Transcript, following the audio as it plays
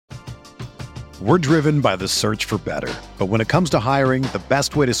We're driven by the search for better. But when it comes to hiring, the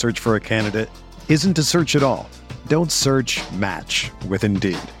best way to search for a candidate isn't to search at all. Don't search, match with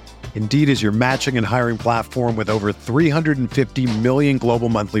Indeed. Indeed is your matching and hiring platform with over 350 million global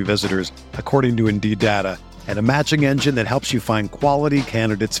monthly visitors, according to Indeed data, and a matching engine that helps you find quality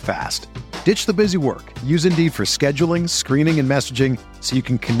candidates fast. Ditch the busy work. Use Indeed for scheduling, screening, and messaging so you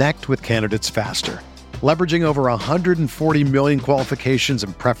can connect with candidates faster. Leveraging over 140 million qualifications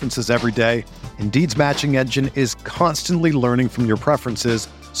and preferences every day, Indeed's matching engine is constantly learning from your preferences,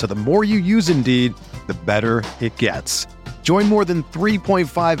 so the more you use Indeed, the better it gets. Join more than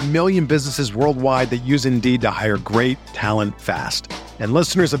 3.5 million businesses worldwide that use Indeed to hire great talent fast. And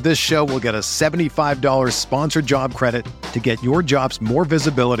listeners of this show will get a $75 sponsored job credit to get your jobs more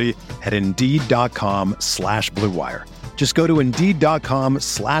visibility at Indeed.com/Blue Wire. Just go to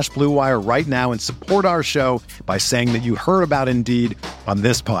Indeed.com/Blue Wire right now and support our show by saying that you heard about Indeed on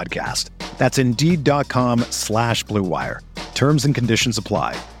this podcast. That's Indeed.com/Blue Wire. Terms and conditions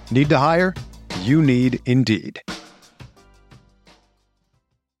apply. Need to hire? You need Indeed.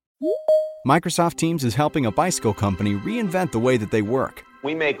 Microsoft Teams is helping a bicycle company reinvent the way that they work.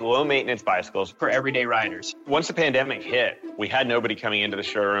 We make low-maintenance bicycles for everyday riders. Once the pandemic hit, we had nobody coming into the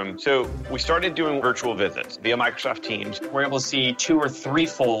showroom, so we started doing virtual visits via Microsoft Teams. We're able to see 2 or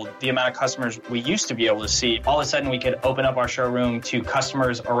 3-fold the amount of customers we used to be able to see. All of a sudden, we could open up our showroom to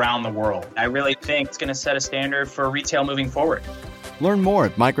customers around the world. I really think it's going to set a standard for retail moving forward. Learn more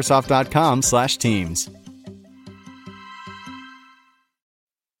at Microsoft.com/Teams.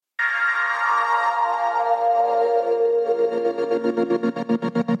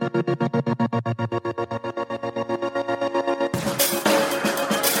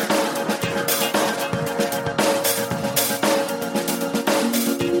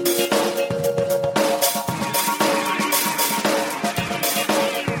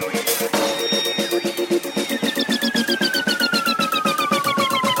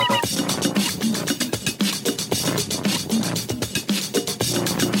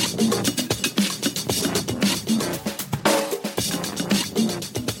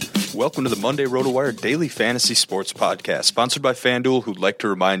 Welcome to the Monday RotoWire Daily Fantasy Sports Podcast, sponsored by FanDuel, who'd like to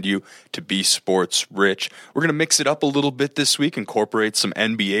remind you to be sports rich. We're going to mix it up a little bit this week, incorporate some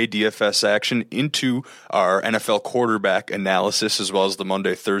NBA DFS action into our NFL quarterback analysis, as well as the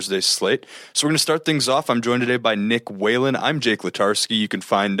Monday-Thursday slate. So we're going to start things off. I'm joined today by Nick Whalen. I'm Jake Letarski. You can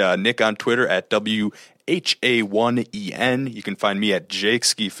find Nick on Twitter at WHA1EN. You can find me at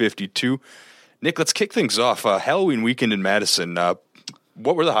JakeSki52. Nick, let's kick things off. Halloween weekend in Madison.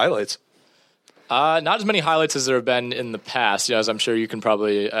 What were the highlights? Not as many highlights as there have been in the past, as I'm sure you can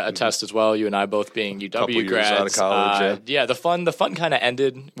probably attest as well. You and I both being UW grads. Years out of college, the fun kind of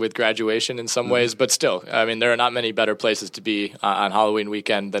ended with graduation in some ways, but still, I mean, there are not many better places to be on Halloween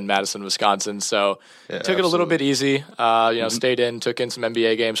weekend than Madison, Wisconsin. So took it a little bit easy. Stayed in, took in some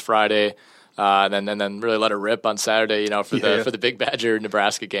NBA games Friday. And then really let it rip on Saturday, for the Big Badger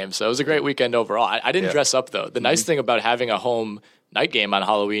Nebraska game. So it was a great weekend overall. I didn't dress up though. The nice thing about having a home night game on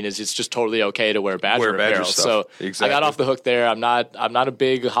Halloween is it's just totally okay to wear Badger apparel. Stuff. So exactly. I got off the hook there. I'm not a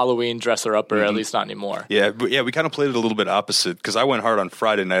big Halloween dresser upper, at least not anymore. Yeah, we kind of played it a little bit opposite because I went hard on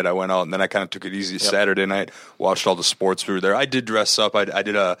Friday night. I went out and then I kind of took it easy Saturday night. Watched all the sports we were there. I did dress up. I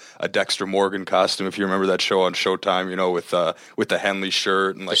did a Dexter Morgan costume, if you remember that show on Showtime. With the Henley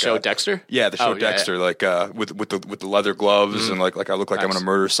shirt and the show Dexter. Yeah, the show Dexter. Yeah. With the leather gloves and like I look like I'm going to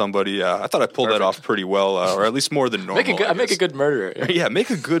murder somebody. I thought I pulled that off pretty well, or at least more than normal. I make a good murderer. Yeah,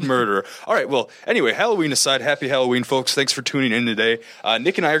 make a good murderer. All right, well, anyway, Halloween aside, happy Halloween, folks. Thanks for tuning in today.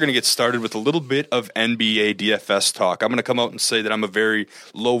 Nick and I are going to get started with a little bit of NBA DFS talk. I'm going to come out and say that I'm a very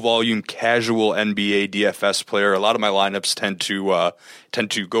low-volume, casual NBA DFS player. A lot of my lineups tend to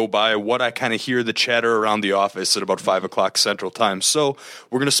go by what I kind of hear the chatter around the office at about 5 o'clock Central Time. So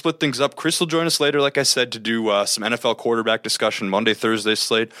we're going to split things up. Chris will join us later, like I said, to do some NFL quarterback discussion, Monday, Thursday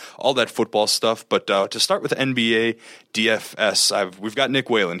slate, all that football stuff. But to start with NBA DFS, we've got Nick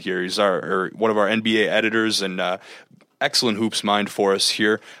Whalen here. He's one of our NBA editors and excellent hoops mind for us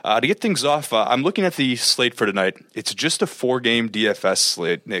here. To get things off, I'm looking at the slate for tonight. It's just a 4-game DFS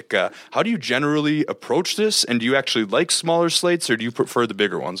slate. Nick, how do you generally approach this? And do you actually like smaller slates, or do you prefer the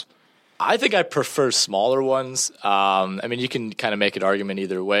bigger ones? I think I prefer smaller ones. You can kind of make an argument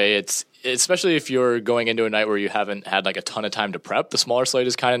either way. It's especially if you're going into a night where you haven't had like a ton of time to prep. The smaller slate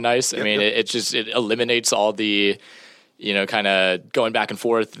is kind of nice. Yep, it eliminates all the kind of going back and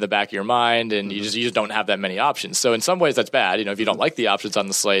forth in the back of your mind, and you just don't have that many options. So in some ways that's bad. If you don't like the options on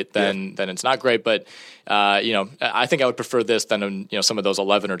the slate, then it's not great. But I think I would prefer this than some of those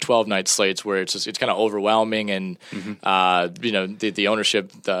 11 or 12 night slates where it's kind of overwhelming, and the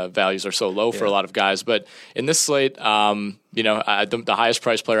ownership values are so low for a lot of guys. But in this slate, the highest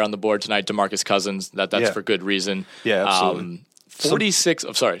priced player on the board tonight, DeMarcus Cousins. That's for good reason. Yeah, absolutely. 46.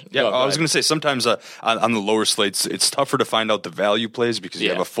 I'm sorry. Yeah, I was going to say sometimes on the lower slates, it's tougher to find out the value plays because you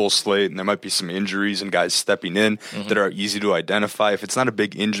have a full slate and there might be some injuries and guys stepping in that are easy to identify. If it's not a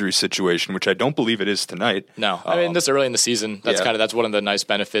big injury situation, which I don't believe it is tonight. No, I mean this early in the season, that's one of the nice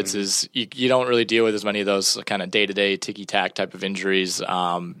benefits is you don't really deal with as many of those kind of day to day ticky tack type of injuries.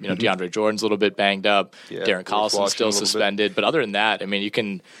 DeAndre Jordan's a little bit banged up. Darren Collison's still suspended, but other than that, I mean you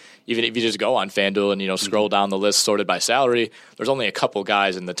can. Even if you just go on FanDuel and, scroll down the list sorted by salary, there's only a couple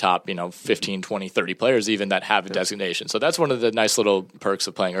guys in the top, 15, 20, 30 players even that have a designation. So that's one of the nice little perks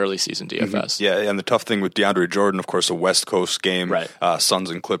of playing early season DFS. Yeah, and the tough thing with DeAndre Jordan, of course, a West Coast game, Suns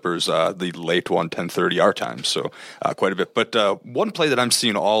and Clippers, the late one, 10:30 our time, so quite a bit. But one play that I'm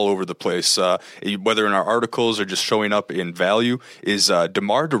seeing all over the place, whether in our articles or just showing up in value, is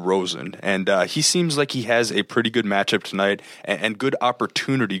DeMar DeRozan. And he seems like he has a pretty good matchup tonight and good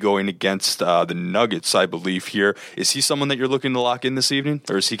opportunity going against the Nuggets, I believe here. Is he someone that you're looking to lock in this evening,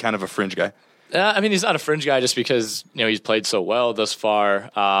 or is he kind of a fringe guy? I mean, he's not a fringe guy just because, he's played so well thus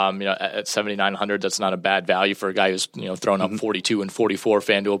far. At 7,900, that's not a bad value for a guy who's, thrown up 42 and 44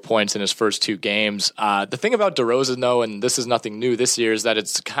 FanDuel points in his first two games. The thing about DeRozan, though, and this is nothing new this year, is that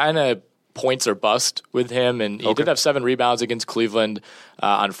it's kind of points or bust with him. And he did have 7 rebounds against Cleveland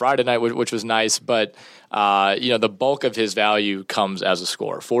on Friday night, which was nice. But the bulk of his value comes as a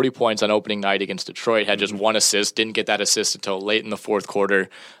scorer. 40 points on opening night against Detroit, had just 1 assist, didn't get that assist until late in the fourth quarter.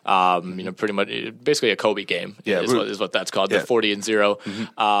 Pretty much basically a Kobe game is what that's called, the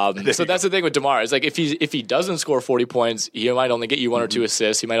 40-0. So that's the thing with DeMar. It's like if he doesn't score 40 points, he might only get you 1 or 2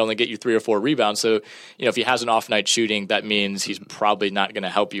 assists. He might only get you 3 or 4 rebounds. So, if he has an off night shooting, that means he's probably not going to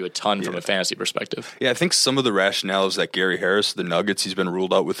help you a ton from a fantasy perspective. Yeah, I think some of the rationale is that Gary Harris, the Nuggets, he's been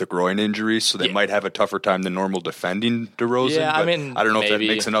ruled out with a groin injury, so they might have a tougher time than normal defending DeRozan. Yeah, I mean, I don't know if that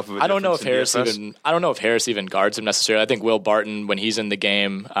makes enough of a difference. I don't know if Harris even guards him necessarily. I think Will Barton, when he's in the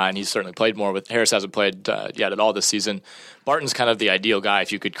game, and he's certainly played more with Harris, hasn't played yet at all this season. Barton's kind of the ideal guy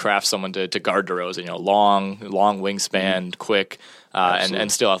if you could craft someone to guard DeRozan. Long wingspan, quick.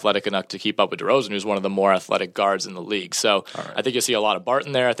 And still athletic enough to keep up with DeRozan, who's one of the more athletic guards in the league. So I think you'll see a lot of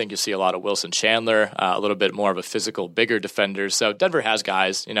Barton there. I think you'll see a lot of Wilson Chandler, a little bit more of a physical, bigger defender. So Denver has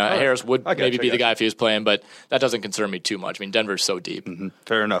guys. Harris would maybe be the guy if he was playing, but that doesn't concern me too much. I mean, Denver's so deep.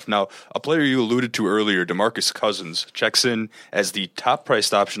 Fair enough. Now, a player you alluded to earlier, DeMarcus Cousins, checks in as the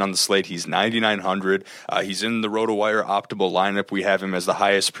top-priced option on the slate. He's 9,900. He's in the RotoWire optimal lineup. We have him as the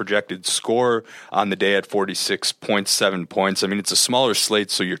highest projected scorer on the day at 46.7 points. I mean, it's a smaller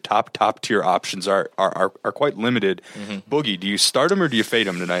slate, so your top tier options are quite limited. Boogie, do you start him or do you fade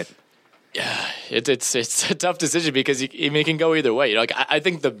him tonight? Yeah, it's a tough decision because it can go either way. I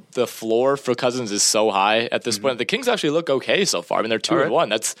think the floor for Cousins is so high at this point. The Kings actually look okay so far. I mean, they're 2-1.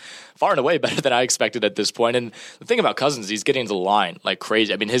 That's far and away better than I expected at this point. And the thing about Cousins, he's getting to the line like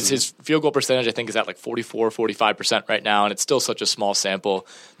crazy. I mean, his field goal percentage, I think, is at like 44-45% right now, and it's still such a small sample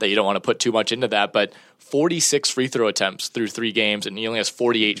that you don't want to put too much into that. But 46 free throw attempts through 3 games, and he only has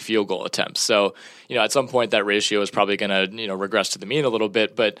 48 field goal attempts. So, at some point that ratio is probably going to, regress to the mean a little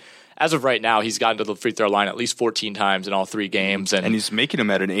bit. But as of right now, he's gotten to the free throw line at least 14 times in all 3 games. And he's making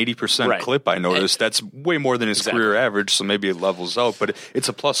them at an 80% clip, I noticed. That's way more than his career average, so maybe it levels out, but it's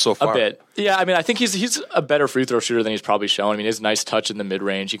a plus so far. A bit. Yeah, I mean, I think he's a better free throw shooter than he's probably shown. I mean, his nice touch in the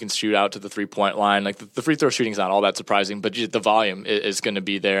mid-range. He can shoot out to the 3-point line. Like, the free throw shooting is not all that surprising, but the volume is going to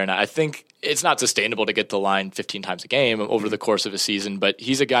be there. And I think it's not sustainable to get to the line 15 times a game over the course of a season, but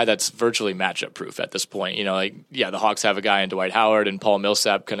he's a guy that's virtually matchup proof at this point. The Hawks have a guy in Dwight Howard and Paul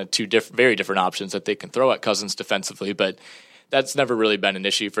Millsap, kind of 2 very different options that they can throw at Cousins defensively, but that's never really been an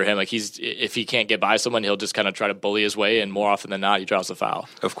issue for him. Like, if he can't get by someone, he'll just kind of try to bully his way, and more often than not, he draws a foul.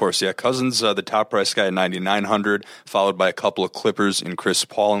 Of course, yeah. Cousins, the top price guy at 9,900, followed by a couple of Clippers in Chris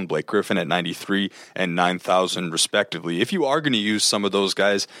Paul and Blake Griffin at 93 and 9,000 respectively. If you are going to use some of those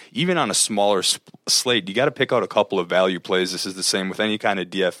guys, even on a smaller slate, you got to pick out a couple of value plays. This is the same with any kind of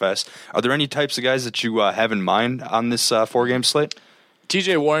DFS. Are there any types of guys that you have in mind on this 4-game slate?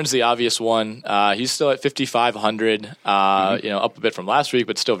 TJ Warren's the obvious one. He's still at 5,500, up a bit from last week,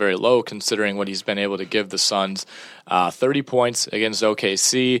 but still very low considering what he's been able to give the Suns. 30 points against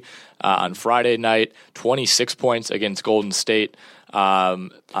OKC on Friday night, 26 points against Golden State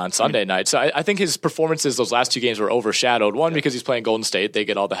on Sunday night. So I think his performances those last 2 games were overshadowed. One, because he's playing Golden State. They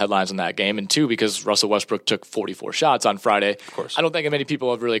get all the headlines in that game. And 2, because Russell Westbrook took 44 shots on Friday. Of course. I don't think many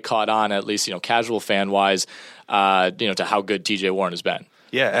people have really caught on, at least casual fan-wise, to how good TJ Warren has been.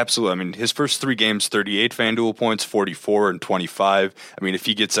 Yeah, absolutely. I mean, his first 3 games, 38 FanDuel points, 44 and 25. I mean, if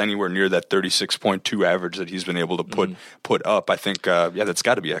he gets anywhere near that 36.2 average that he's been able to put up, I think, that's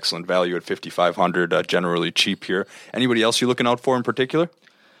got to be excellent value at 5,500, generally cheap here. Anybody else you looking out for in particular?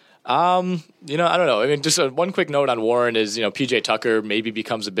 I don't know. I mean, just one quick note on Warren is, PJ Tucker maybe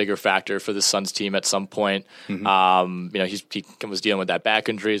becomes a bigger factor for the Suns team at some point. Mm-hmm. He was dealing with that back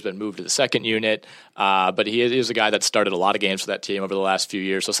injury. He's been moved to the second unit. But he is a guy that started a lot of games for that team over the last few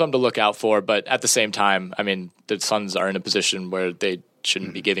years. So something to look out for. But at the same time, I mean, the Suns are in a position where they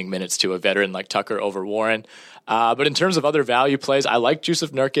shouldn't be giving minutes to a veteran like Tucker over Warren. But in terms of other value plays, I like Jusuf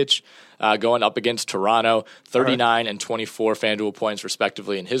Nurkic going up against Toronto, 39 and 24 FanDuel points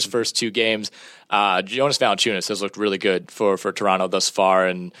respectively in his first 2 games. Jonas Valanciunas has looked really good for Toronto thus far,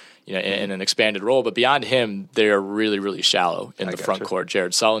 and in an expanded role. But beyond him, they're really, really shallow in the front court.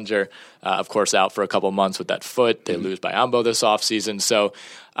 Jared Sullinger, of course, out for a couple months with that foot. They lose Biyombo this offseason. So,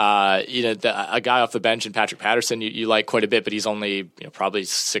 a guy off the bench in Patrick Patterson you like quite a bit, but he's only probably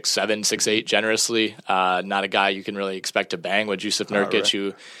 6'7", 6'8", generously. Not a guy you can really expect to bang with Jusuf Nurkic,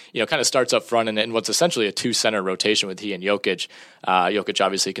 who kind of starts up front in what's essentially a 2-center rotation with he and Jokic. Jokic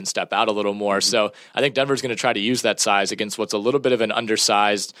obviously can step out a little more. So I think Denver's going to try to use that size against what's a little bit of an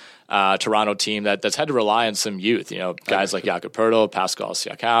undersized Toronto team that's had to rely on some youth. Guys like Jakob Poeltl, Pascal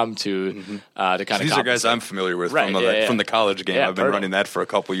Siakam to kind of. These are guys I'm familiar with from the college game. I've been running that for a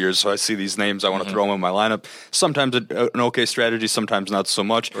couple years, so I see these names. I want to throw them in my lineup. Sometimes an okay strategy, sometimes not so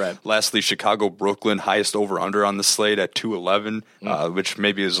much. Right. Lastly, Chicago Brooklyn, highest over under on the slate at 211, which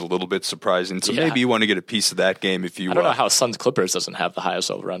maybe is a little bit surprising. So maybe you want to get a piece of that game if you. I don't know how Suns Clippers doesn't have the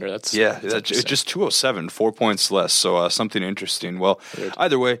highest over under. That's it's just 207, 4 points less. So something interesting. Well,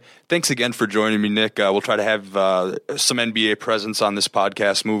 either way, thanks again for joining me, Nick. We'll try to have some NBA presence on this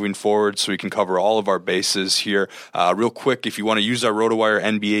podcast moving forward, so we can cover all of our bases here. Real quick, if you want to use our RotoWire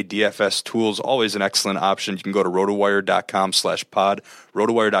NBA DFS tools, always an excellent option. You can go to rotowire.com/pod,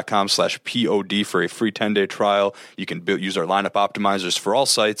 rotowire.com/pod for a free 10-day trial. You can use our lineup optimizers for all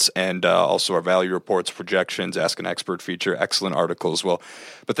sites, and also our value reports, projections, Ask an Expert feature. Excellent article as well.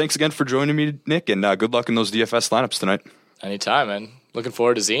 But thanks again for joining me, Nick, and good luck in those DFS lineups tonight. Anytime, man. Looking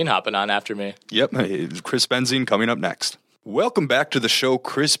forward to Zine hopping on after me. Yep, Chris Benzine coming up next. Welcome back to the show,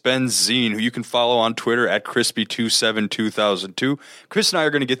 Chris Benzine, who you can follow on Twitter at Crispy2722002. Chris and I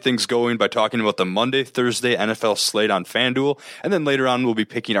are going to get things going by talking about the Monday, Thursday NFL slate on FanDuel, and then later on we'll be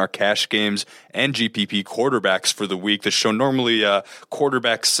picking our cash games and GPP quarterbacks for the week. The show normally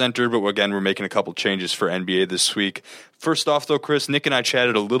quarterback-centered, but again, we're making a couple changes for NBA this week. First off, though, Chris, Nick and I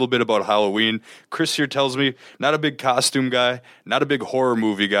chatted a little bit about Halloween. Chris here tells me, not a big costume guy, not a big horror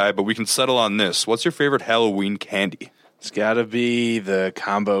movie guy, but we can settle on this. What's your favorite Halloween candy? It's got to be the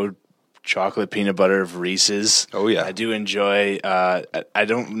combo chocolate peanut butter of Reese's. Oh, yeah. I do enjoy, I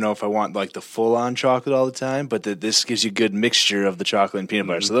don't know if I want like the full-on chocolate all the time, but this gives you a good mixture of the chocolate and peanut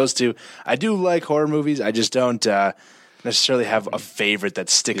butter. So those two, I do like horror movies. I just don't necessarily have a favorite that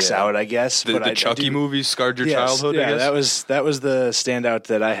sticks out, I guess. The Chucky movies scarred your childhood, I guess? that was the standout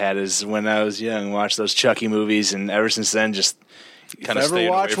that I had is when I was young, watched those Chucky movies, and ever since then just – if I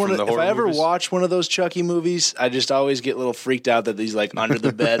ever watch one of those Chucky movies, I just always get a little freaked out that he's like under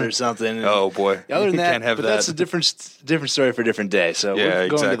the bed or something. Oh boy! Other than that, can't have but that. That's a different story for a different day. So we're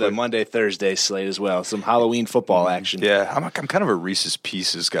going to the Monday, Thursday slate as well. Some Halloween football action. Yeah, I'm kind of a Reese's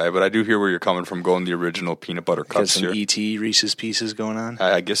Pieces guy, but I do hear where you're coming from, going the original peanut butter cups here. Some E.T. Reese's Pieces going on.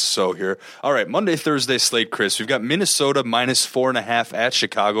 I guess so here. All right, Monday, Thursday slate, Chris. We've got Minnesota minus 4.5 at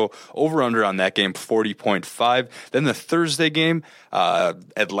Chicago. Over under on that game 40.5. Then the Thursday game.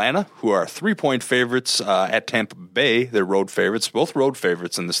 Atlanta, who are 3-point favorites at Tampa Bay. They're road favorites, both road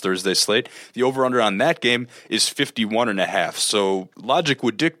favorites in this Thursday slate. The over-under on that game is 51.5. So logic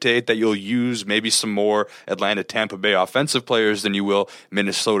would dictate that you'll use maybe some more Atlanta-Tampa Bay offensive players than you will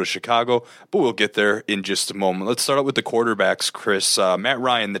Minnesota-Chicago, but we'll get there in just a moment. Let's start out with the quarterbacks, Chris. Matt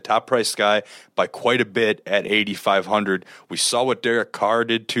Ryan, the top-priced guy by quite a bit at 8,500. We saw what Derek Carr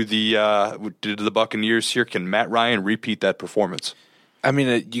did to the Buccaneers here. Can Matt Ryan repeat that performance? I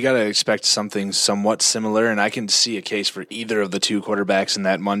mean, you got to expect something somewhat similar, and I can see a case for either of the two quarterbacks in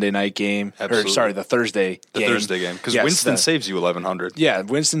that Monday night game. Absolutely. The Thursday game. The Thursday game, because Winston saves you 1,100. Yeah,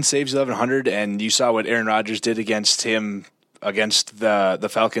 Winston saves you 1,100, and you saw what Aaron Rodgers did against him against the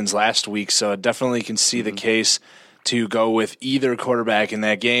Falcons last week, so I definitely can see the case to go with either quarterback in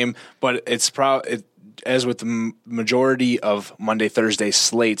that game, but it's as with the majority of Monday, Thursday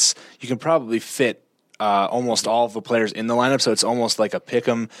slates, you can probably fit almost all of the players in the lineup, so it's almost like a pick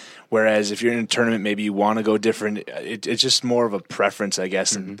 'em. Whereas if you're in a tournament, maybe you want to go different. It's just more of a preference, I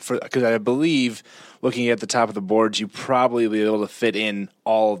guess. Because I believe, looking at the top of the boards, you probably be able to fit in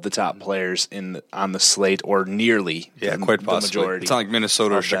all of the top players on the slate, or nearly. Yeah, quite possibly. Majority. It's not like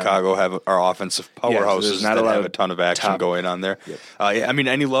Minnesota or Chicago are offensive powerhouses that have a ton of action going on there. Yep. I mean,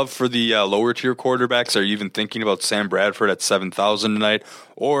 any love for the lower tier quarterbacks? Are you even thinking about Sam Bradford at 7,000 tonight,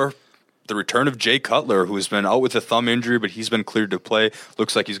 or the return of Jay Cutler, who's been out with a thumb injury, but he's been cleared to play?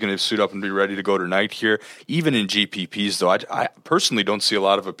 Looks like he's going to suit up and be ready to go tonight here. Even in GPPs, though, I personally don't see a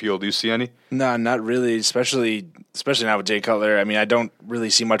lot of appeal. Do you see any? No, not really, especially not with Jay Cutler. I mean, I don't really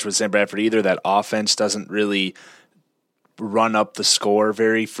see much with Sam Bradford either. That offense doesn't really run up the score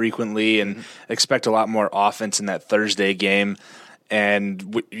very frequently, and expect a lot more offense in that Thursday game.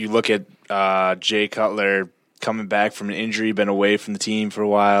 And you look at Jay Cutler coming back from an injury, been away from the team for a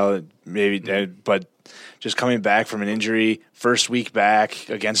while, but just coming back from an injury, first week back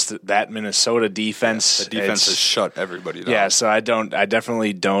against that Minnesota defense. The defense has shut everybody down. Yeah, so I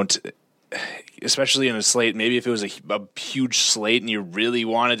definitely don't, especially in a slate. Maybe if it was a huge slate and you really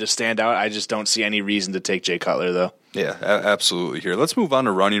wanted to stand out, I just don't see any reason to take Jay Cutler, though. Yeah, absolutely. Here, let's move on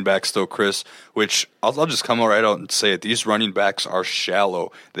to running backs, though, Chris, which I'll just come right out and say it. These running backs are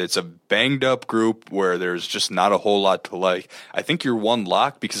shallow. It's a banged-up group where there's just not a whole lot to like. I think your one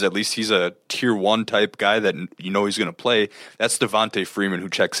lock, because at least he's a Tier 1 type guy that you know he's going to play, that's Devontae Freeman, who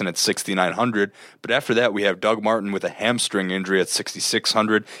checks in at 6,900. But after that, we have Doug Martin with a hamstring injury at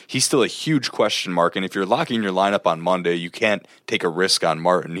 6,600. He's still a huge question mark, and if you're locking your lineup on Monday, you can't take a risk on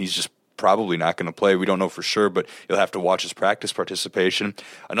Martin. He's just probably not going to play. We don't know for sure, but you'll have to watch his practice participation.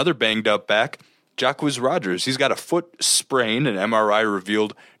 Another banged up back, Jacquizz Rodgers. He's got a foot sprain, and MRI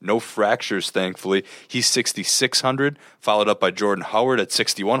revealed no fractures, thankfully. He's 6,600, followed up by Jordan Howard at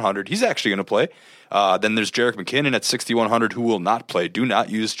 6,100. He's actually going to play. Then there's Jerick McKinnon at 6,100, who will not play. Do not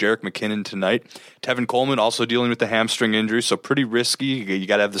use Jerick McKinnon tonight. Tevin Coleman also dealing with the hamstring injury, so pretty risky. You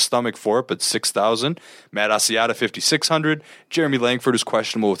got to have the stomach for it, but 6,000. Matt Asiata, 5,600. Jeremy Langford is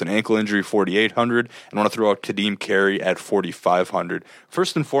questionable with an ankle injury, 4,800. And I want to throw out Kadeem Carey at 4,500.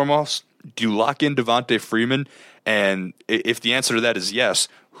 First and foremost, do you lock in Devontae Freeman? And if the answer to that is yes,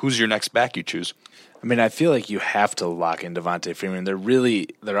 who's your next back you choose? I mean, I feel like you have to lock in Devontae Freeman.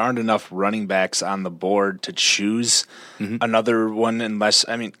 There aren't enough running backs on the board to choose another one unless,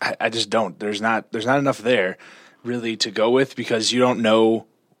 I mean, I just don't. There's not enough there really to go with, because you don't know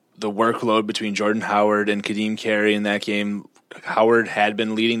the workload between Jordan Howard and Kadeem Carey in that game. Howard had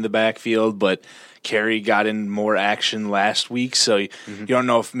been leading the backfield, but Carey got in more action last week, so you don't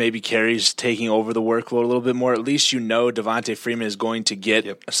know if maybe Carey's taking over the workload a little bit more. At least you know Devontae Freeman is going to get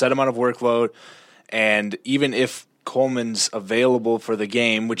a set amount of workload. And even if Coleman's available for the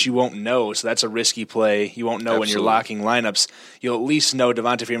game, which you won't know, so that's a risky play. You won't know when you're locking lineups. You'll at least know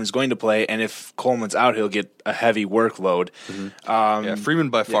Devontae Freeman's going to play, and if Coleman's out, he'll get a heavy workload. Freeman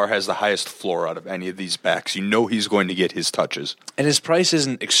by far has the highest floor out of any of these backs. You know he's going to get his touches. And his price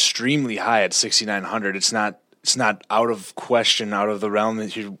isn't extremely high at 6,900. It's not out of question, out of the realm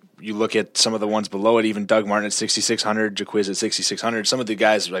that you look at some of the ones below it, even Doug Martin at 6,600, Jacquizz at 6,600. Some of the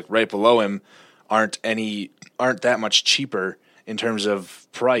guys like right below him aren't that much cheaper in terms of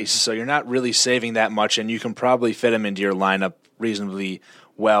price, so you're not really saving that much, and you can probably fit them into your lineup reasonably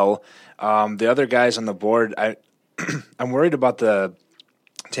well. The other guys on the board, I'm worried about the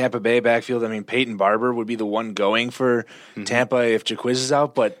Tampa Bay backfield. I mean, Peyton Barber would be the one going for Tampa if Jacquizz is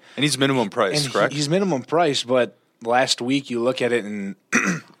out, and he's minimum price, correct? He's minimum price, but last week you look at it and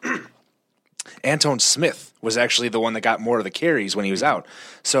Antone Smith was actually the one that got more of the carries when he was out.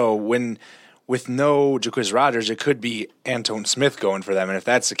 So with no Jacquizz Rodgers, it could be Antone Smith going for them. And if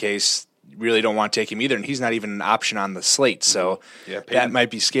that's the case, you really don't want to take him either. And he's not even an option on the slate. So that might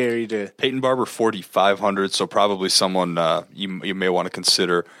be scary to. Peyton Barber, 4,500. So probably someone you may want to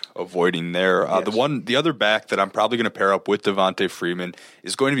consider avoiding there. Yes. The other back that I'm probably going to pair up with Devontae Freeman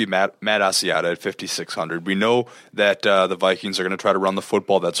is going to be Matt Asiata at 5,600. We know that the Vikings are going to try to run the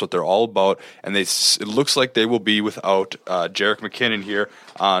football. That's what they're all about. And it looks like they will be without Jerick McKinnon here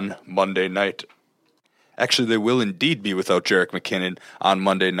on Monday night. Actually, they will indeed be without Jerick McKinnon on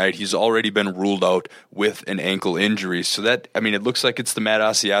Monday night. He's already been ruled out with an ankle injury. So it looks like it's the Matt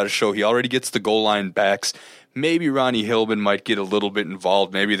Asiata show. He already gets the goal line backs. Maybe Ronnie Hillman might get a little bit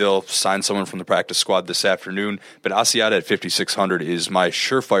involved. Maybe they'll sign someone from the practice squad this afternoon. But Asiata at 5,600 is my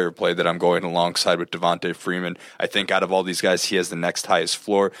surefire play that I'm going alongside with Devontae Freeman. I think out of all these guys, he has the next highest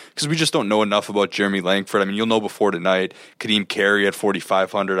floor because we just don't know enough about Jeremy Langford. I mean, you'll know before tonight. Kadeem Carey at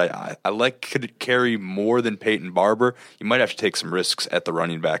 4,500. I like Carey more than Peyton Barber. You might have to take some risks at the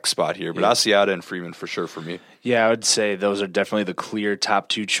running back spot here. But Asiata and Freeman for sure for me. Yeah, I would say those are definitely the clear top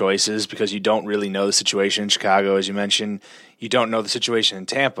two choices because you don't really know the situation in Chicago, as you mentioned. You don't know the situation in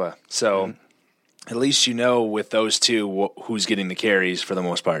Tampa. So at least you know with those two who's getting the carries for the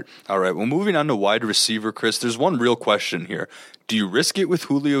most part. All right, well, moving on to wide receiver, Chris, there's one real question here. Do you risk it with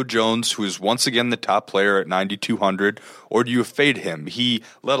Julio Jones, who is once again the top player at 9,200, or do you fade him? He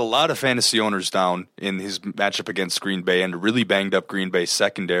let a lot of fantasy owners down in his matchup against Green Bay and really banged up Green Bay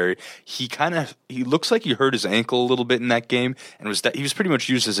secondary. He looks like he hurt his ankle a little bit in that game, and he was pretty much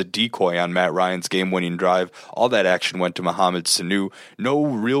used as a decoy on Matt Ryan's game-winning drive. All that action went to Mohamed Sanu. No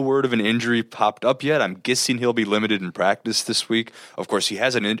real word of an injury popped up yet. I'm guessing he'll be limited in practice this week. Of course, he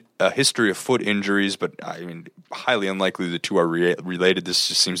has a history of foot injuries, but I mean, highly unlikely the two are related. This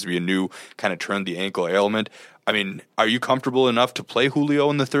just seems to be a new kind of turn the ankle ailment. I mean, are you comfortable enough to play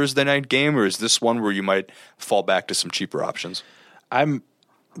Julio in the Thursday night game, or is this one where you might fall back to some cheaper options?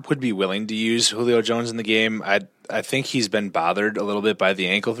 Would be willing to use Julio Jones in the game. I think he's been bothered a little bit by the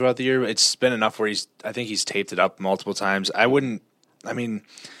ankle throughout the year. It's been enough where I think he's taped it up multiple times.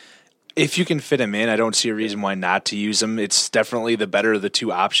 If you can fit him in, I don't see a reason why not to use him. It's definitely the better of the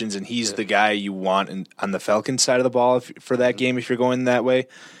two options, and he's the guy you want on the Falcons side of the ball for that game if you're going that way.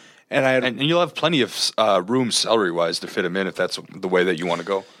 And you'll have plenty of room salary-wise to fit him in if that's the way that you want to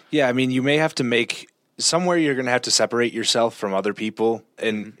go. Yeah, I mean, you may have to make – somewhere you're going to have to separate yourself from other people,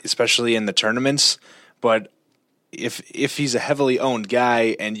 and especially in the tournaments. But if he's a heavily owned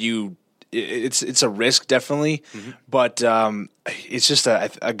guy and it's a risk definitely, but it's just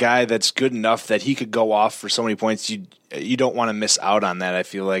a guy that's good enough that he could go off for so many points. You don't want to miss out on that, I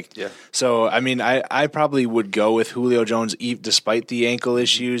feel like. Yeah. So, I mean, I probably would go with Julio Jones despite the ankle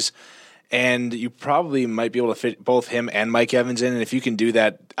issues, and you probably might be able to fit both him and Mike Evans in, and if you can do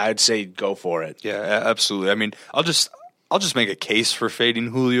that, I'd say go for it. Yeah, absolutely. I mean, I'll just make a case for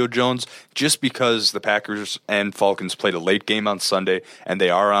fading Julio Jones just because the Packers and Falcons played a late game on Sunday, and they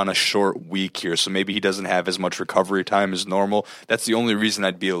are on a short week here, so maybe he doesn't have as much recovery time as normal. That's the only reason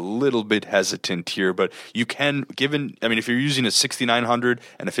I'd be a little bit hesitant here, but you can, if you're using a $6,900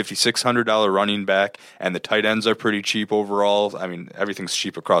 and a $5,600 running back, and the tight ends are pretty cheap overall, I mean, everything's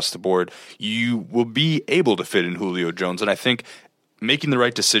cheap across the board, you will be able to fit in Julio Jones, and I think making the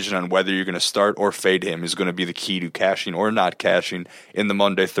right decision on whether you're going to start or fade him is going to be the key to cashing or not cashing in the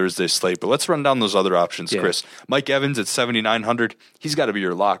Monday-Thursday slate. But let's run down those other options, Chris. Mike Evans at 7,900, he's got to be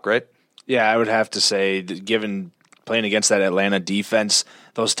your lock, right? Yeah, I would have to say, given playing against that Atlanta defense,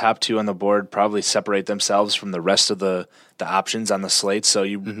 those top two on the board probably separate themselves from the rest of the options on the slate. So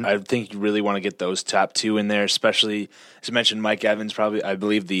I think you really want to get those top two in there, especially, as you mentioned, Mike Evans, probably, I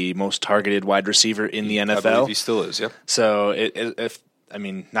believe, the most targeted wide receiver in the NFL. I believe he still is, yep. So,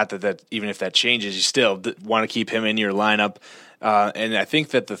 not that even if that changes, you still want to keep him in your lineup. And I think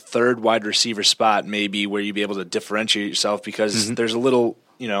that the third wide receiver spot may be where you'd be able to differentiate yourself because there's a little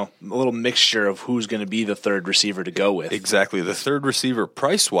mixture of who's going to be the third receiver to go with. Exactly. The third receiver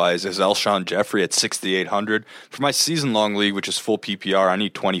price-wise is Alshon Jeffrey at 6,800. For my season-long league, which is full PPR, I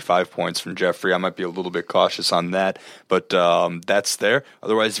need 25 points from Jeffrey. I might be a little bit cautious on that, but that's there.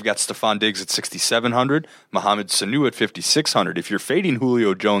 Otherwise, you've got Stephon Diggs at 6,700, Mohamed Sanu at 5,600. If you're fading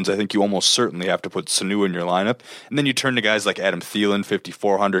Julio Jones, I think you almost certainly have to put Sanu in your lineup. And then you turn to guys like Adam Thielen,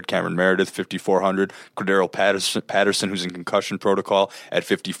 5,400, Cameron Meredith, 5,400, Cordero Patterson, who's in concussion protocol, at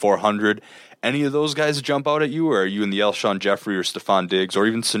 5,400. Any of those guys jump out at you, or are you in the Alshon Jeffrey or Stephon Diggs or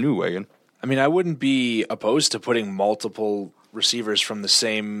even Sanu wagon? I mean, I wouldn't be opposed to putting multiple receivers from the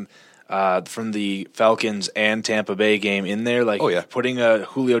same from the Falcons and Tampa Bay game in there, putting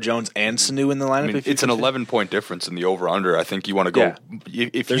Julio Jones and Sanu in the lineup. I mean, it's an 11-point difference in the over/under. I think you want to go. Yeah.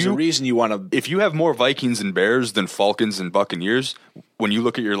 There's a reason you want to. If you have more Vikings and Bears than Falcons and Buccaneers, when you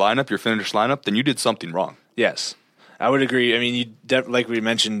look at your lineup, your finished lineup, then you did something wrong. Yes. I would agree. I mean, like we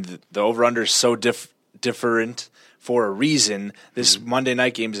mentioned, the over-under is so different for a reason. This Monday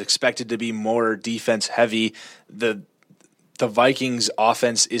night game is expected to be more defense-heavy. The Vikings'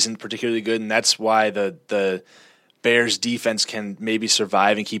 offense isn't particularly good, and that's why the Bears' defense can maybe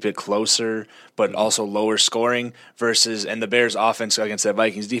survive and keep it closer, but also lower scoring and the Bears' offense against that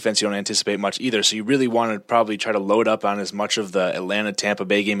Vikings defense, you don't anticipate much either. So you really want to probably try to load up on as much of the Atlanta-Tampa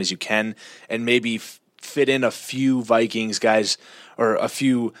Bay game as you can and maybe fit in a few Vikings guys or a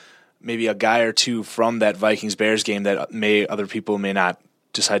few maybe a guy or two from that Vikings-Bears game that other people may not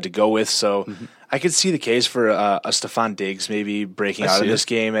decide to go with. So I could see the case for a Stephon Diggs maybe breaking out of this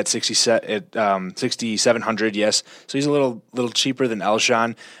game at 6,700. Yes, so he's a little cheaper than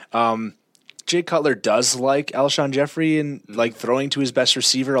Alshon. Jay Cutler does like Alshon Jeffrey and like throwing to his best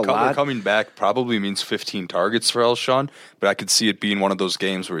receiver a lot. Coming back probably means 15 targets for Alshon, but I could see it being one of those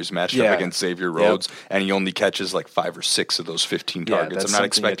games where he's matched up against Xavier Rhodes and he only catches like 5 or 6 of those 15 targets. I'm not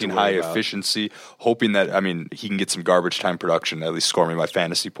expecting high efficiency, hoping that, he can get some garbage time production, at least score me my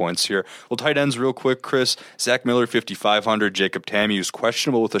fantasy points here. Well, tight ends real quick, Chris. Zach Miller, 5,500. Jacob Tamme, who's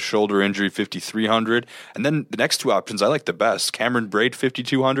questionable with a shoulder injury, 5,300. And then the next two options I like the best. Cameron Brate,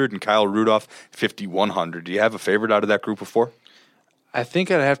 5,200, and Kyle Rudolph, 5,100. Do you have a favorite out of that group of 4? I think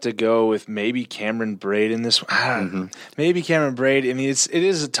I'd have to go with maybe Cameron Brate in this one. Maybe Cameron Brate. It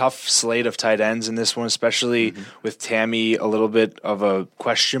is a tough slate of tight ends in this one, especially with Tamme a little bit of a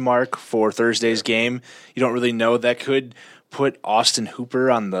question mark for Thursday's game. You don't really know. That could put Austin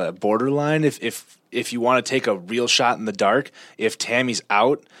Hooper on the borderline if you want to take a real shot in the dark. If Tammy's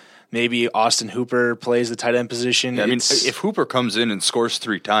out, maybe Austin Hooper plays the tight end position. Yeah, if Hooper comes in and scores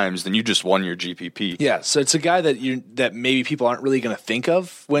 3 times, then you just won your GPP. Yeah, so it's a guy that maybe people aren't really going to think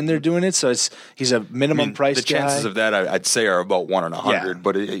of when they're doing it. So he's a minimum price guy. The chances of that, I'd say, are about 1 in 100,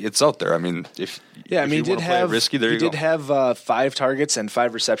 but it's out there. He did have 5 targets and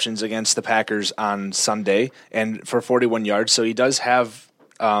 5 receptions against the Packers on Sunday, and for 41 yards. So he does have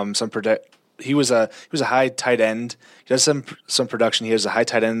some protect. He was a high tight end. He does some production. He has a high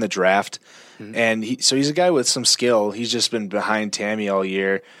tight end in the draft, and he's a guy with some skill. He's just been behind Tamme all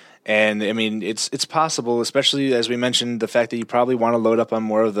year, and it's possible, especially as we mentioned, the fact that you probably want to load up on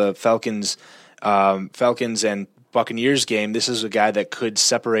more of the Falcons and Buccaneers game. This is a guy that could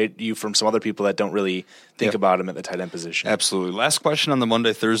separate you from some other people that don't really think about him at the tight end position. Absolutely. Last question on the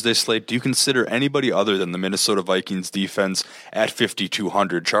Monday-Thursday slate. Do you consider anybody other than the Minnesota Vikings defense at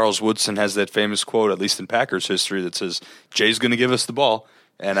 5,200? Charles Woodson has that famous quote, at least in Packers history, that says, Jay's going to give us the ball.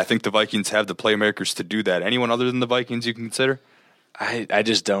 And I think the Vikings have the playmakers to do that. Anyone other than the Vikings you can consider? I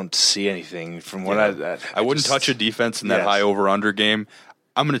just don't see anything from what I wouldn't touch a defense in that high over-under game.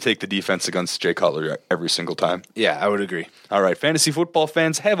 I'm going to take the defense against Jay Cutler every single time. Yeah, I would agree. All right, fantasy football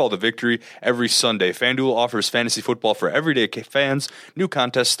fans, have all the victory every Sunday. FanDuel offers fantasy football for everyday fans. New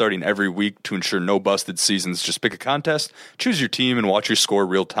contests starting every week to ensure no busted seasons. Just pick a contest, choose your team, and watch your score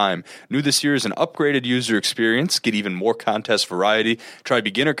real time. New this year is an upgraded user experience. Get even more contest variety. Try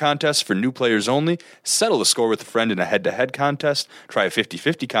beginner contests for new players only. Settle the score with a friend in a head-to-head contest. Try a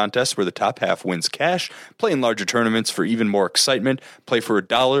 50-50 contest where the top half wins cash. Play in larger tournaments for even more excitement. Play for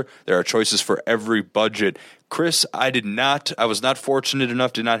 $1. There are choices for every budget. Chris, I was not fortunate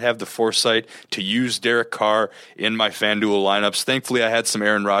enough, did not have the foresight to use Derek Carr in my FanDuel lineups. Thankfully, I had some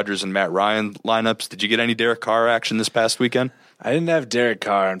Aaron Rodgers and Matt Ryan lineups. Did you get any Derek Carr action this past weekend? I didn't have Derek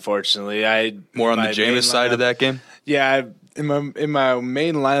Carr, unfortunately. More on the Jameis side of that game? Yeah, in my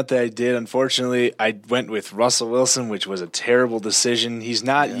main lineup that I did, unfortunately, I went with Russell Wilson, which was a terrible decision. He's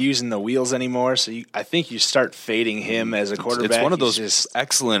not using the wheels anymore, so I think you start fading him as a quarterback. It's one of those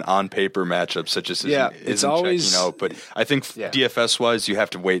excellent on-paper matchups, such as it's always checking out. But I think DFS-wise, you have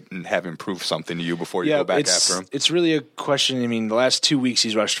to wait and have him prove something to you before you go back after him. It's really a question. The last 2 weeks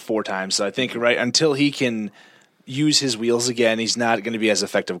he's rushed 4 times, so I think until he can use his wheels again, he's not going to be as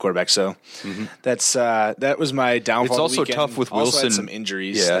effective quarterback. So that was my downfall. It's also tough with Wilson. Also had some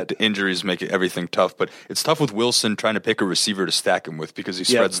injuries. Yeah, injuries make everything tough. But it's tough with Wilson trying to pick a receiver to stack him with because he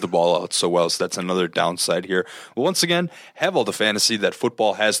spreads the ball out so well. So that's another downside here. Well, once again, have all the fantasy that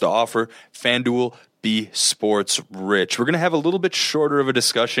football has to offer. FanDuel. Be sports rich. We're going to have a little bit shorter of a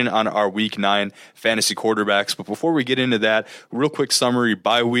discussion on our Week 9 fantasy quarterbacks, but before we get into that, real quick summary,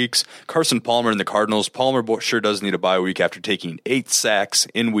 bye weeks. Carson Palmer and the Cardinals. Palmer sure does need a bye week after taking 8 sacks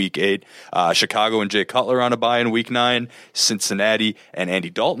in Week 8. Chicago and Jay Cutler on a bye in Week 9. Cincinnati and Andy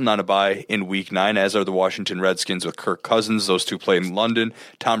Dalton on a bye in Week 9, as are the Washington Redskins with Kirk Cousins. Those two play in London.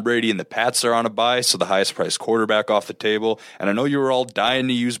 Tom Brady and the Pats are on a bye, so the highest priced quarterback off the table. And I know you were all dying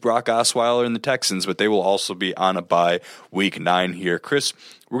to use Brock Osweiler and the Texans, but they will also be on a bye Week 9 here. Chris,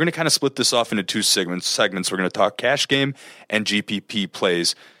 we're going to kind of split this off into 2 segments. We're going to talk cash game and GPP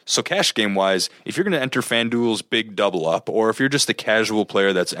plays. So cash game-wise, if you're going to enter FanDuel's big double up, or if you're just a casual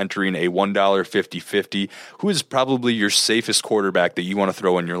player that's entering a $1 50-50, who is probably your safest quarterback that you want to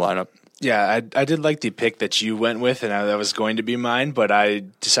throw in your lineup? Yeah, I did like the pick that you went with, and that was going to be mine, but I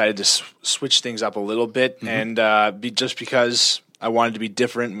decided to switch things up a little bit, and just because I wanted to be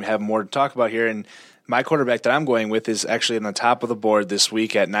different and we have more to talk about here. And my quarterback that I'm going with is actually on the top of the board this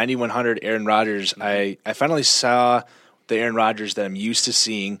week at 9,100, Aaron Rodgers. I finally saw the Aaron Rodgers that I'm used to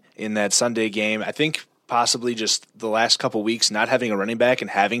seeing in that Sunday game. I think possibly just the last couple weeks not having a running back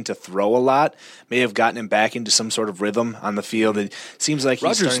and having to throw a lot may have gotten him back into some sort of rhythm on the field. It seems like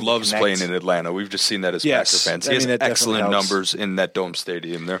Rodgers loves playing in Atlanta. We've just seen that as Packer fans. He has excellent numbers in that dome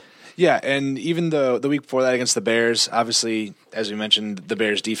stadium there. Yeah, and even the week before that against the Bears, obviously, as we mentioned, the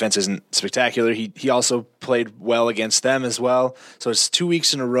Bears' defense isn't spectacular. He also played well against them as well. So it's 2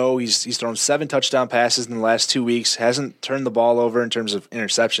 weeks in a row. He's thrown 7 touchdown passes in the last 2 weeks, hasn't turned the ball over in terms of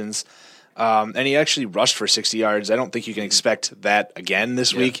interceptions. And he actually rushed for 60 yards. I don't think you can expect that again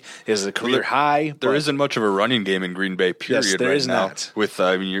this week. It is a career high. There isn't much of a running game in Green Bay, period. Yes, there is now. not. With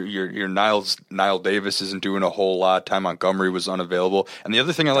your Niall Davis isn't doing a whole lot. Ty Montgomery was unavailable. And the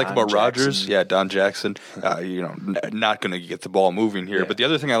other thing I like about Rodgers, Don Jackson, not going to get the ball moving here. Yeah. But the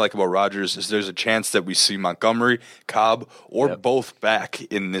other thing I like about Rodgers is there's a chance that we see Montgomery, Cobb, or both back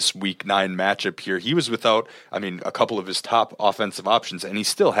in this Week 9 matchup here. He was without, a couple of his top offensive options, and he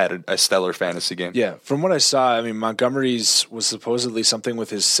still had a stellar fantasy game. Yeah, from what I saw, Montgomery's was supposedly something with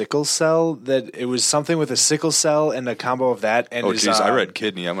his sickle cell. That it was something with a sickle cell and a combo of that. And I read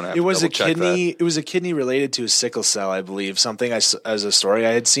kidney. I'm gonna have to double check that. It was a kidney related to his sickle cell, I believe. Something as a story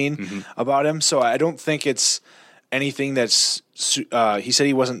I had seen about him. So I don't think it's anything that's. He said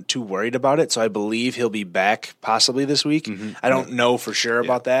he wasn't too worried about it, so I believe he'll be back possibly this week. I don't know for sure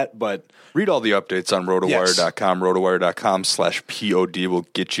about that, but read all the updates on RotoWire.com. RotoWire.com/POD will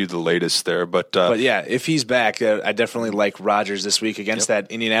get you the latest there. But yeah, if he's back, I definitely like Rodgers this week against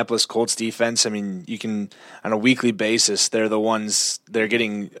that Indianapolis Colts defense. You can on a weekly basis, they're the ones they're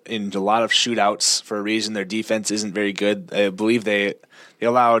getting into a lot of shootouts for a reason. Their defense isn't very good. I believe they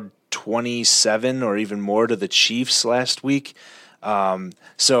allowed 27 or even more to the Chiefs last week.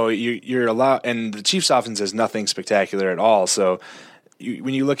 So you're allowed, and the Chiefs offense is nothing spectacular at all. So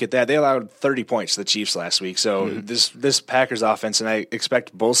when you look at that, they allowed 30 points to the Chiefs last week. So this Packers offense, and I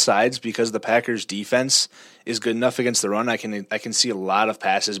expect both sides because the Packers defense is good enough against the run. I can see a lot of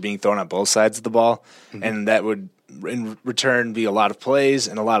passes being thrown on both sides of the ball, and that would in return be a lot of plays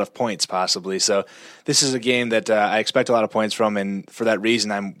and a lot of points possibly. So this is a game that I expect a lot of points from, and for that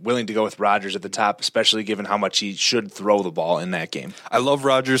reason I'm willing to go with Rodgers at the top, especially given how much he should throw the ball in that game. I love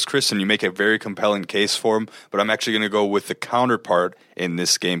Rodgers, Chris, and you make a very compelling case for him, but I'm actually going to go with the counterpart in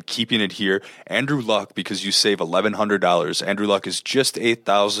this game, keeping it here, Andrew Luck, because you save $1,100. Andrew Luck is just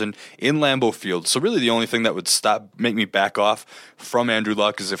 $8,000 in Lambeau Field. So really the only thing that would make me back off from Andrew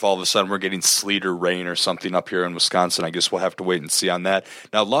Luck is if all of a sudden we're getting sleet or rain or something up here in Wisconsin. I guess we'll have to wait and see on that.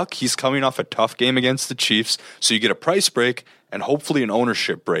 Now, Luck, he's coming off a tough game against the Chiefs, so you get a price break and hopefully an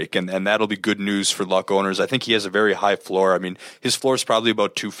ownership break, and that'll be good news for Luck owners. I think he has a very high floor. His floor is probably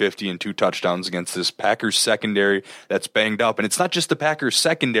about 250 and 2 touchdowns against this Packers secondary that's banged up. And it's not just the Packers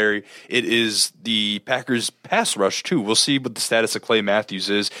secondary, it is the Packers pass rush too. We'll see what the status of Clay Matthews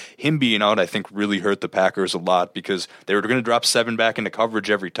is. Him being out, I think, really hurt the Packers a lot because they were going to drop 7 back into coverage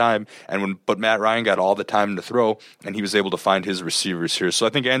every time, but Matt Ryan got all the time to throw, and he was able to find his receivers here. So I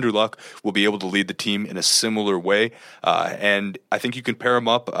think Andrew Luck will be able to lead the team in a similar way, and I think you can pair him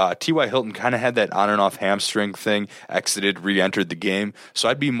up. T.Y. Hilton kind of had that on and off hamstring thing, exited, re-entered the game. So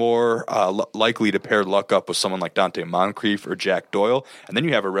I'd be more likely to pair Luck up with someone like Dante Moncrief or Jack Doyle. And then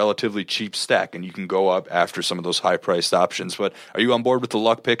you have a relatively cheap stack, and you can go up after some of those high-priced options. But are you on board with the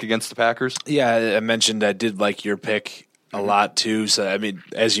Luck pick against the Packers? Yeah, I mentioned I did like your pick a lot too. So,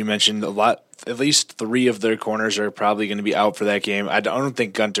 as you mentioned, at least 3 of their corners are probably going to be out for that game. I don't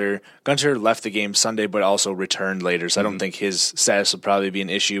think Gunter left the game Sunday, but also returned later. So I don't think his status will probably be an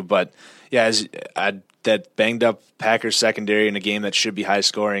issue. But yeah, that banged up Packers secondary in a game that should be high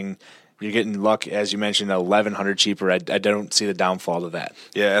scoring, you're getting Luck, as you mentioned, $1,100 cheaper. I don't see the downfall to that.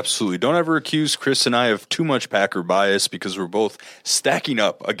 Yeah, absolutely. Don't ever accuse Chris and I of too much Packer bias because we're both stacking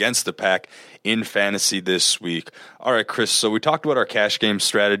up against the Pack in fantasy this week. All right, Chris, so we talked about our cash game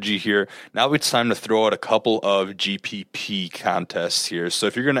strategy here. Now it's time to throw out a couple of GPP contests here. So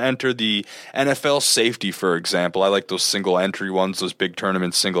if you're going to enter the NFL safety, for example, I like those single entry ones, those big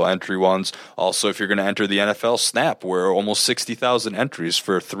tournament single entry ones. Also, if you're going to enter the NFL snap, where almost 60,000 entries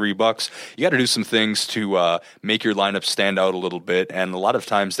for $3, you got to do some things to make your lineup stand out a little bit, and a lot of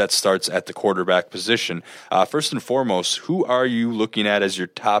times that starts at the quarterback position. First and foremost, who are you looking at as your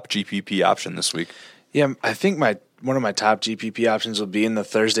top GPP option this week? Yeah, I think one of my top GPP options will be in the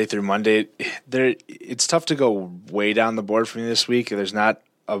Thursday through Monday. It's tough to go way down the board for me this week. There's not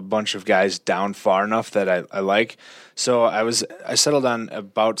a bunch of guys down far enough that I like. So I settled on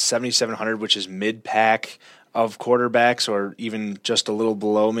about 7,700, which is mid-pack of quarterbacks, or even just a little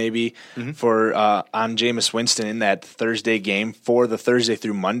below maybe, for on Jameis Winston in that Thursday game for the Thursday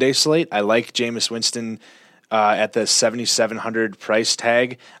through Monday slate. I like Jameis Winston at the 7,700 price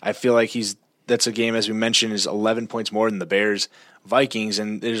tag. I feel like that's a game, as we mentioned, is 11 points more than the Bears Vikings,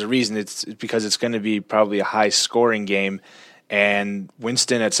 and there's a reason. It's because it's going to be probably a high scoring game. And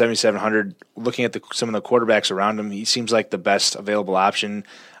Winston at 7,700, looking at some of the quarterbacks around him, he seems like the best available option.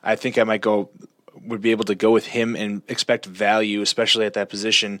 I think I would be able to go with him and expect value, especially at that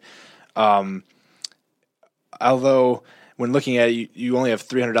position. Although when looking at it, you only have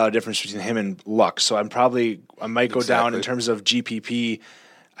 $300 difference between him and Luck. So I might go down in terms of GPP.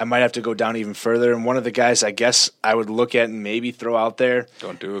 I might have to go down even further. And one of the guys I guess I would look at and maybe throw out there.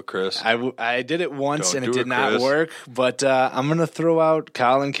 Don't do it, Chris. I did it once and it did not work. But I'm going to throw out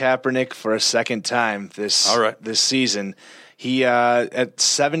Colin Kaepernick for a second time this season. He at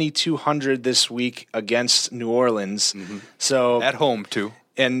 7,200 this week against New Orleans. Mm-hmm. So at home too.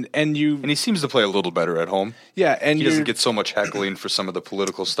 And he seems to play a little better at home. Yeah, and he doesn't get so much heckling for some of the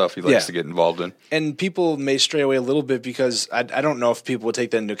political stuff he likes to get involved in. And people may stray away a little bit because I don't know if people would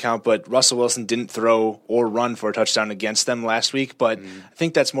take that into account, but Russell Wilson didn't throw or run for a touchdown against them last week. But I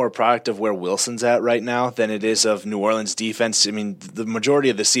think that's more a product of where Wilson's at right now than it is of New Orleans' defense. I mean, the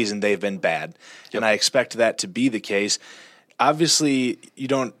majority of the season they've been bad, and I expect that to be the case. Obviously,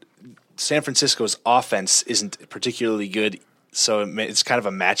 San Francisco's offense isn't particularly good. So it's kind of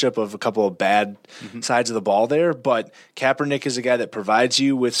a matchup of a couple of bad sides of the ball there. But Kaepernick is a guy that provides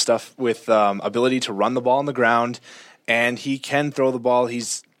you with ability to run the ball on the ground, and he can throw the ball.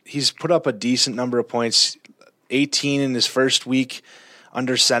 He's put up a decent number of points, 18 in his first week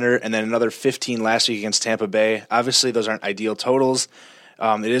under center, and then another 15 last week against Tampa Bay. Obviously, those aren't ideal totals.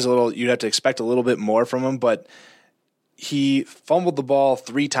 It is you'd have to expect a little bit more from him, but he fumbled the ball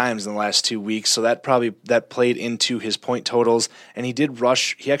 3 times in the last 2 weeks, so that played into his point totals. And he did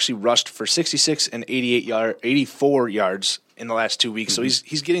rush. He actually rushed for 66 and 84 yards in the last 2 weeks. So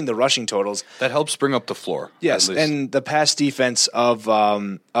he's getting the rushing totals. That helps bring up the floor. Yes, and the pass defense of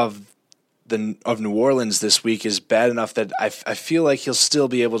New Orleans this week is bad enough that I feel like he'll still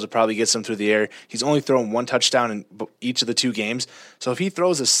be able to probably get some through the air. He's only thrown 1 touchdown in each of the 2 games. So if he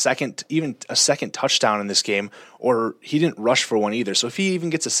throws a second touchdown in this game, or he didn't rush for one either. So if he even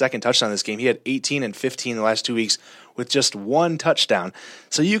gets a second touchdown in this game, he had 18 and 15 in the last 2 weeks with just 1 touchdown.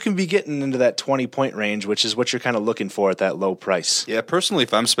 So you can be getting into that 20-point range, which is what you're kind of looking for at that low price. Yeah, personally,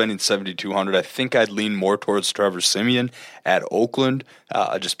 if I'm spending $7,200, I think I'd lean more towards Trevor Siemian at Oakland,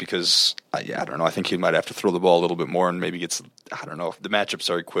 just because, I don't know, I think he might have to throw the ball a little bit more and maybe gets, I don't know, if the matchups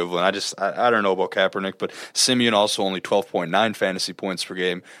are equivalent. I don't know about Kaepernick, but Siemian also only 12.9 fantasy points per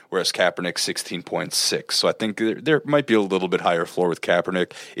game, whereas Kaepernick 16.6. So I think there might be a little bit higher floor with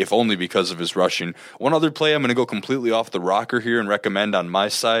Kaepernick, if only because of his rushing. One other play I'm going to go completely off the rocker here and recommend on my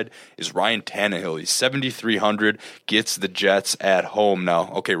side is Ryan Tannehill. He's 7,300, gets the Jets at home.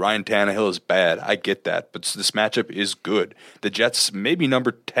 Now, okay, Ryan Tannehill is bad. I get that, but this matchup is good. The Jets maybe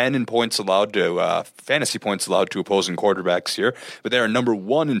number 10 in points allowed to fantasy points allowed to opposing quarterbacks here, but they are number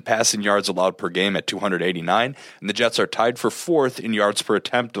 1 in passing yards allowed per game at 289, and the Jets are tied for 4th in yards per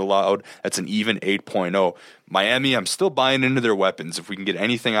attempt allowed. That's an even 8.0. Miami, I'm still buying into their weapons. If we can get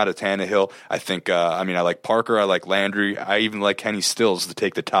anything out of Tannehill, I think, I like Parker, I like Landry, I even like Kenny Stills to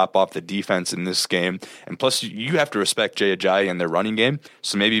take the top off the defense in this game. And plus, you have to respect Jay Ajayi and their running game,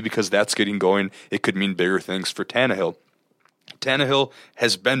 so maybe because that's getting going, it could mean bigger things for Tannehill. Tannehill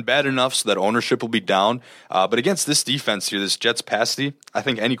has been bad enough so that ownership will be down, but against this defense here, this Jets pass D, I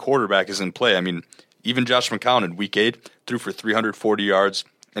think any quarterback is in play. I mean, even Josh McCown in Week 8 threw for 340 yards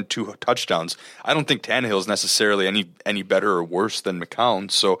and 2 touchdowns. I don't think Tannehill is necessarily any better or worse than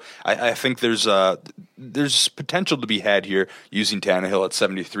McCown. So I think there's potential to be had here using Tannehill at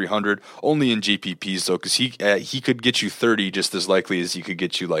 7,300, only in GPPs though, because he could get you 30 just as likely as he could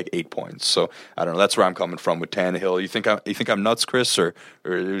get you like 8 points. So I don't know. That's where I'm coming from with Tannehill. You think I'm nuts, Chris, or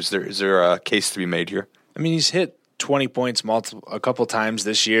is there a case to be made here? I mean, he's hit 20 points a couple times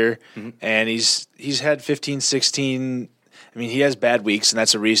this year, and he's had 15, 16. I mean, he has bad weeks, and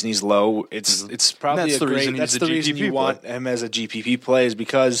that's the reason he's low. It's probably that's the reason you want him as a GPP play, is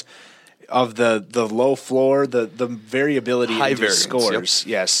because of the low floor, the variability in his scores.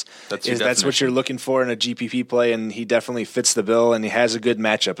 Yep. Yes, that's what you're looking for in a GPP play, and he definitely fits the bill, and he has a good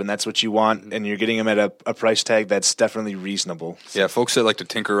matchup, and that's what you want, and you're getting him at a price tag that's definitely reasonable. Yeah, folks that like to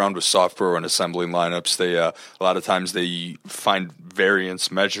tinker around with software and assembling lineups, they a lot of times they find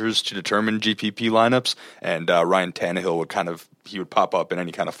variance measures to determine GPP lineups, and Ryan Tannehill would pop up in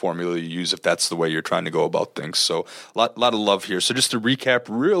any kind of formula you use if that's the way you're trying to go about things. So a lot of love here. So just to recap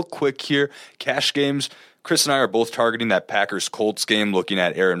real quick here, cash games, Chris and I are both targeting that Packers-Colts game, looking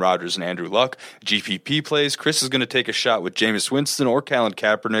at Aaron Rodgers and Andrew Luck. GPP plays, Chris is going to take a shot with Jameis Winston or Colin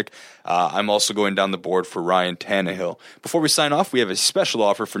Kaepernick. I'm also going down the board for Ryan Tannehill. Before we sign off, we have a special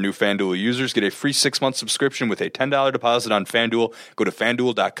offer for new FanDuel users. Get a free 6-month subscription with a $10 deposit on FanDuel. Go to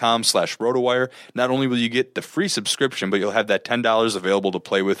FanDuel.com/RotoWire. Not only will you get the free subscription, but you'll have that $10 available to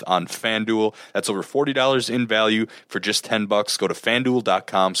play with on FanDuel. That's over $40 in value for just $10. Go to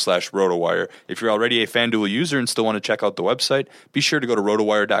FanDuel.com/RotoWire. If you're already a FanDuel user and still want to check out the website, be sure to go to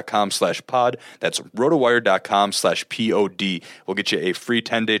RotoWire.com/pod. That's RotoWire.com/POD. We'll get you a free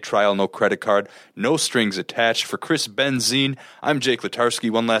 10-day trial, no credit card, no strings attached. For Chris Benzine, I'm Jake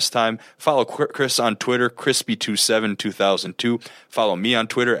Letarski. One last time, follow Chris on Twitter, Crispy272002. Follow me on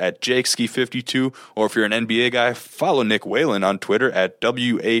Twitter at JakeSki52, or if you're an NBA guy, follow Nick Whalen on Twitter at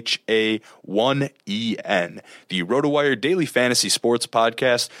WHA1EN. The RotoWire Daily Fantasy Sports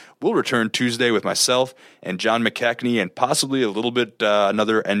Podcast will return Tuesday with myself and John McKechnie, and possibly a little bit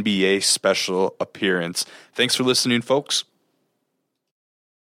another NBA special appearance. Thanks for listening, folks.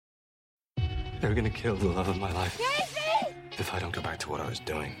 They're gonna kill the love of my life. Casey! If I don't go back to what I was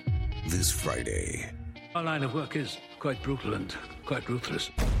doing. This Friday. Our line of work is quite brutal and quite ruthless.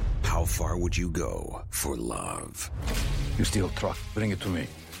 How far would you go for love? You steal truck, bring it to me.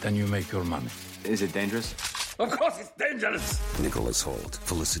 Then you make your money. Is it dangerous? Of course it's dangerous! Nicholas Hoult,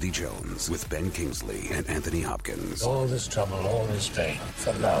 Felicity Jones, with Ben Kingsley and Anthony Hopkins. All this trouble, all this pain,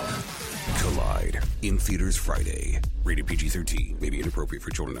 for love. Collide. In theaters Friday. Rated PG-13. May be inappropriate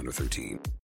for children under 13.